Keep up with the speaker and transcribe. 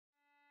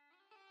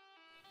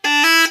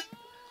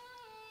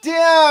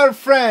Dear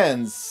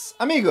friends,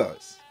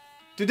 amigos,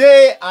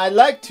 today I'd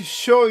like to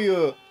show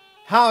you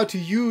how to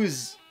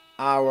use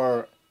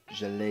our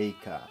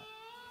Jaleyka.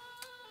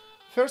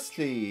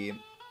 Firstly,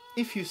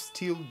 if you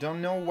still don't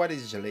know what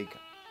is Jaleyka,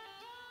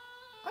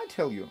 I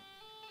tell you,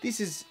 this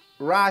is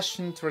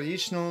Russian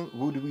traditional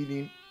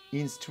woodwinning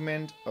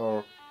instrument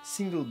or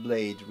single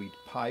blade reed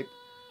pipe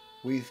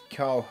with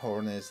cow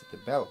horn as the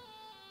bell.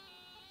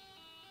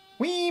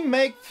 We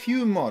make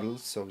few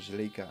models of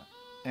Jaleyka,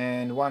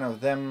 and one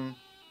of them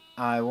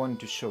I want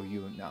to show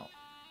you now.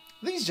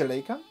 This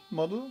Jaleyka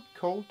model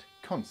called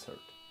Concert,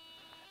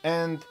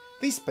 and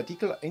this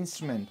particular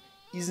instrument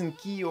is in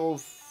key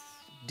of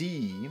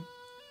D.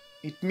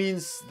 It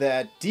means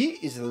that D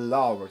is the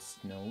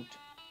lowest note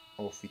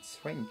of its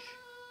range.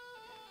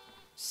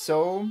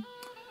 So,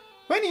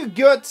 when you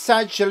got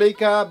such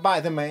Jaleyka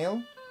by the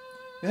mail,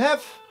 you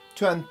have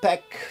to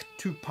unpack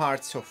two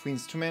parts of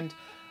instrument,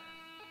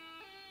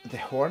 the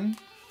horn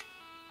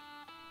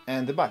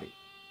and the body,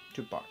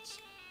 two parts.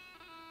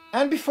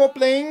 And before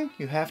playing,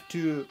 you have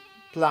to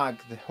plug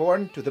the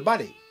horn to the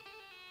body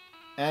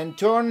and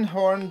turn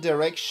horn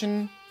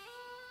direction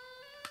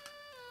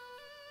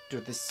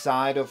to the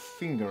side of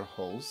finger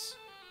holes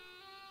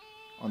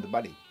on the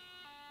body.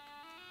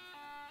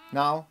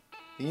 Now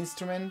the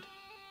instrument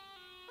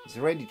is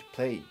ready to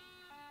play.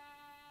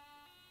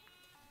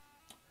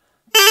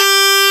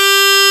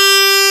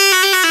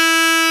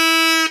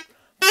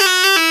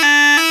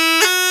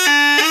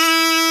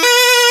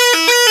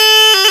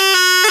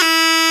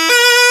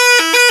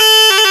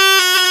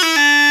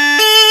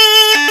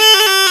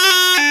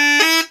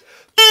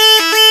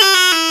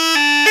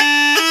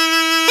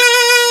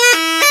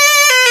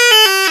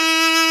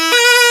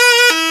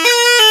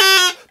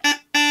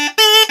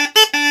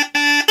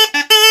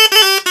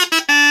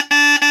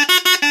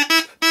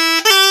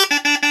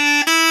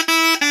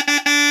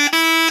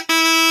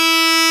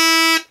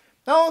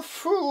 Now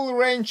full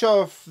range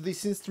of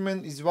this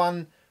instrument is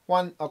one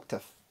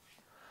octave.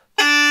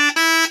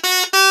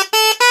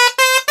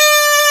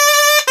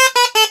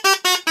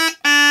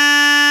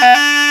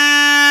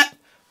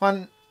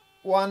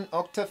 One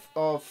octave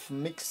of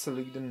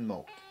Mixolydian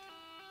mode.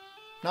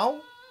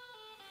 Now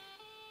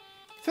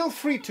feel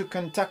free to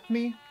contact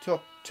me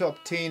to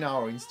obtain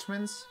our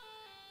instruments.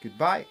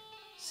 Goodbye.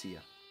 See ya.